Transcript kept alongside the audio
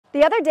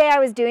The other day I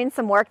was doing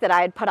some work that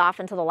I had put off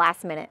until the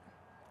last minute.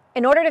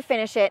 In order to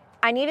finish it,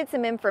 I needed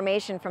some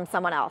information from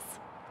someone else.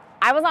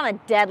 I was on a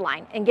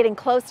deadline and getting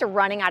close to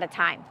running out of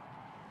time.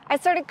 I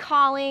started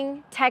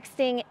calling,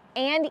 texting,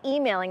 and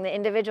emailing the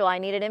individual I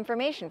needed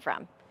information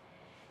from.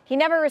 He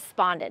never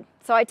responded,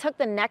 so I took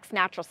the next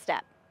natural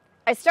step.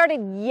 I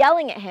started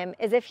yelling at him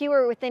as if he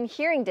were within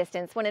hearing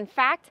distance when in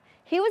fact,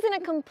 he was in a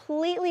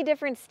completely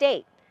different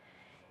state.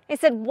 I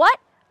said, "What?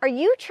 Are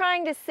you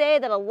trying to say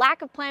that a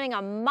lack of planning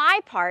on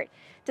my part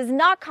does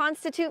not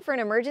constitute for an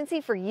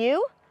emergency for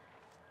you?"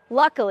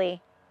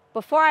 Luckily,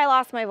 before I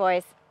lost my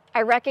voice,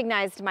 I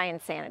recognized my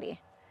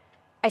insanity.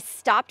 I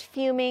stopped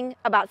fuming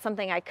about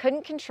something I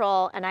couldn't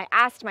control and I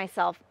asked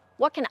myself,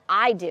 what can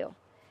I do?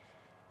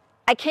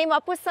 I came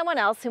up with someone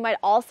else who might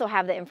also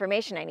have the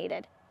information I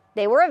needed.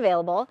 They were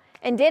available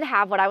and did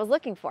have what I was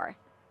looking for.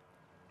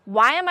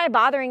 Why am I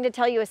bothering to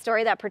tell you a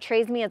story that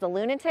portrays me as a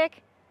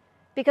lunatic?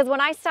 Because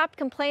when I stopped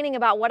complaining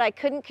about what I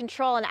couldn't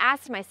control and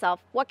asked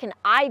myself, what can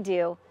I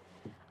do?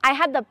 I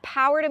had the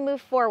power to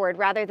move forward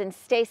rather than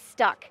stay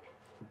stuck.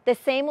 The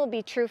same will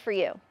be true for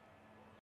you.